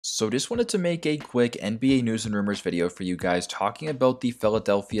So just wanted to make a quick NBA news and rumors video for you guys talking about the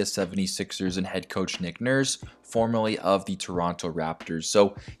Philadelphia 76ers and head coach Nick Nurse, formerly of the Toronto Raptors.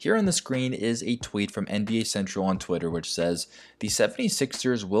 So here on the screen is a tweet from NBA Central on Twitter which says, the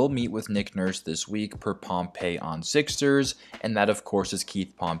 76ers will meet with Nick Nurse this week per Pompey on Sixers, and that of course is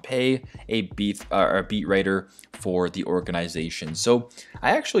Keith Pompey, a beat writer for the organization. So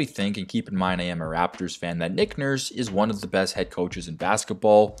I actually think, and keep in mind I am a Raptors fan, that Nick Nurse is one of the best head coaches in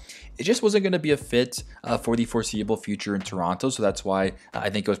basketball. It just wasn't going to be a fit for the foreseeable future in Toronto, so that's why I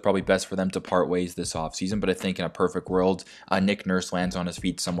think it was probably best for them to part ways this offseason. But I think in a perfect world, Nick Nurse lands on his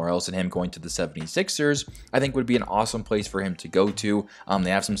feet somewhere else, and him going to the 76ers, I think would be an awesome place for him to go to. They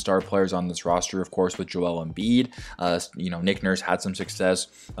have some star players on this roster, of course, with Joel Embiid. Nick Nurse had some success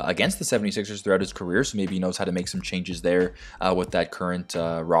against the 76ers throughout his career, so maybe he knows how to make some changes there with that current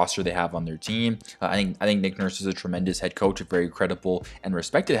roster they have on their team. I think Nick Nurse is a tremendous head coach, a very credible and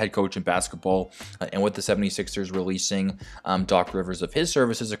respected head coach in basketball, and with the 76ers releasing Doc Rivers of his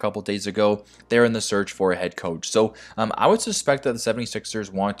services a couple days ago, they're in the search for a head coach. So I would suspect that the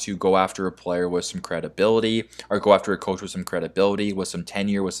 76ers want to go after a player with some credibility, or go after a coach with some credibility, with some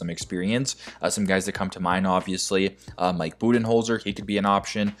tenure, with some experience. Some guys that come to mind, obviously, Mike Budenholzer, he could be an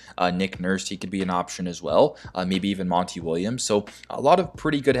option. Nick Nurse, he could be an option as well. Maybe even Monty Williams. So a lot of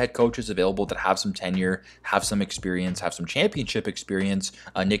pretty good head coaches available that have some tenure, have some experience, have some championship experience.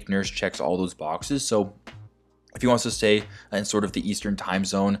 Nick Nurse checks all those boxes. So if he wants to stay in sort of the Eastern time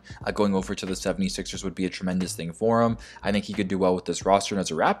zone, going over to the 76ers would be a tremendous thing for him. I think he could do well with this roster, and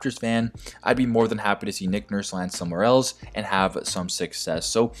as a Raptors fan, I'd be more than happy to see Nick Nurse land somewhere else and have some success.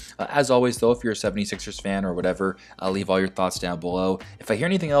 So as always though, if you're a 76ers fan or whatever, leave all your thoughts down below. If I hear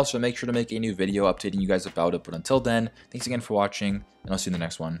anything else, I'll make sure to make a new video updating you guys about it. But until then, thanks again for watching, and I'll see you in the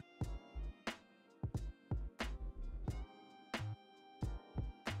next one.